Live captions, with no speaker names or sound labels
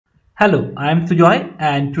Hello, I am Sujoy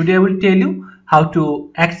and today I will tell you how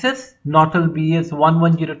to access Nortel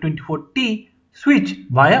BES-110-24T Switch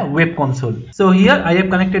via web console. So here I have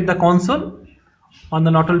connected the console on the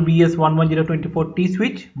Nortel BES-110-24T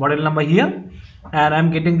Switch model number here, and I am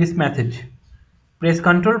getting this message. Press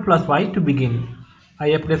Ctrl plus Y to begin. I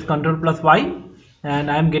have pressed Ctrl plus Y and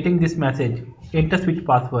I am getting this message. Enter switch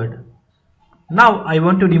password. Now I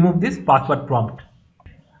want to remove this password prompt.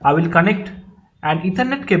 I will connect an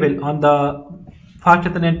Ethernet cable on the fast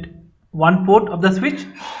Ethernet one port of the switch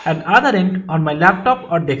and other end on my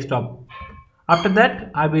laptop or desktop. After that,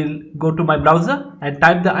 I will go to my browser and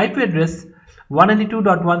type the IP address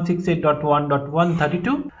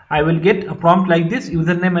 192.168.1.132. I will get a prompt like this: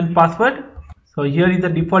 username and password. So here is the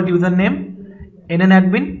default username,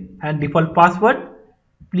 NNadmin, and default password.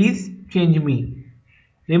 Please change me.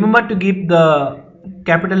 Remember to keep the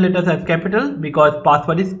capital letters as capital because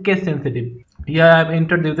password is case sensitive. Here I have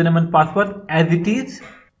entered the username and password as it is,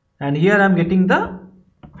 and here I am getting the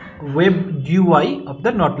web GUI of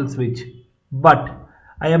the Nortel switch, but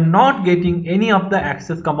I am not getting any of the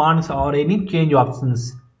access commands or any change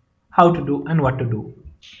options, how to do and what to do.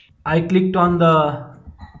 I clicked on the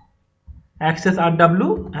access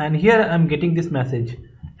RW and here I am getting this message: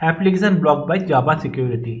 application blocked by Java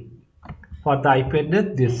security. For the IP address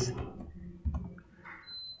this.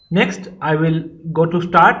 Next I will go to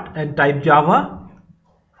start and type Java.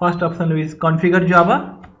 First option is configure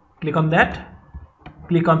Java. Click on that.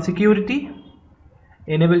 Click on security.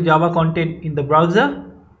 Enable Java content in the browser.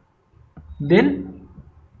 Then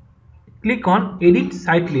click on edit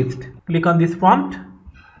site list. Click on this prompt.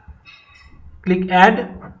 Click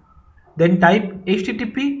add. Then type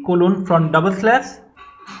http://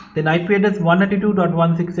 then IP address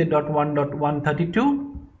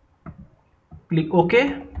 192.168.1.132. Click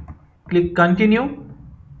OK. Click continue.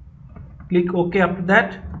 Click OK after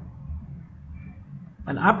that.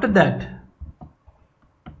 And after that,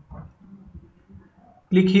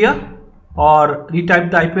 click here or retype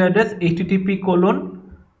the IP address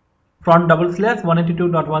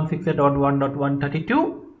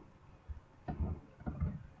http://192.168.1.132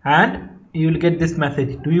 and you will get this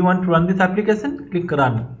message: do you want to run this application? Click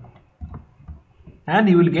run and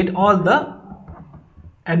you will get all the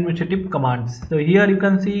administrative commands. So here you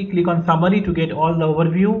can see, click on summary to get all the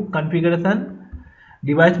overview, configuration,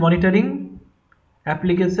 device monitoring,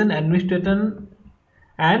 application administration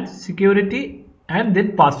and security, and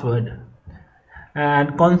then password.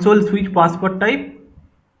 And console switch password type,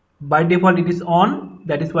 by default it is on,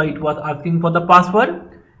 that is why it was asking for the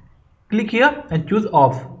password. Click here and choose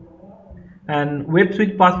off. And web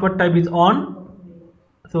switch password type is on,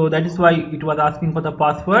 so that is why it was asking for the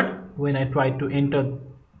password when I tried to enter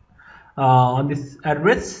on this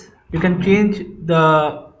address. You can change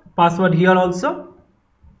the password here also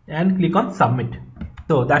and click on submit.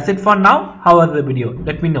 So that's it for now. How was the video?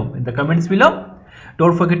 Let me know in the comments below.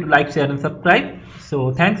 Don't forget to like, share and subscribe.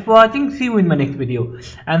 So thanks for watching. See you in my next video,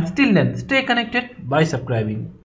 and still then stay connected by subscribing.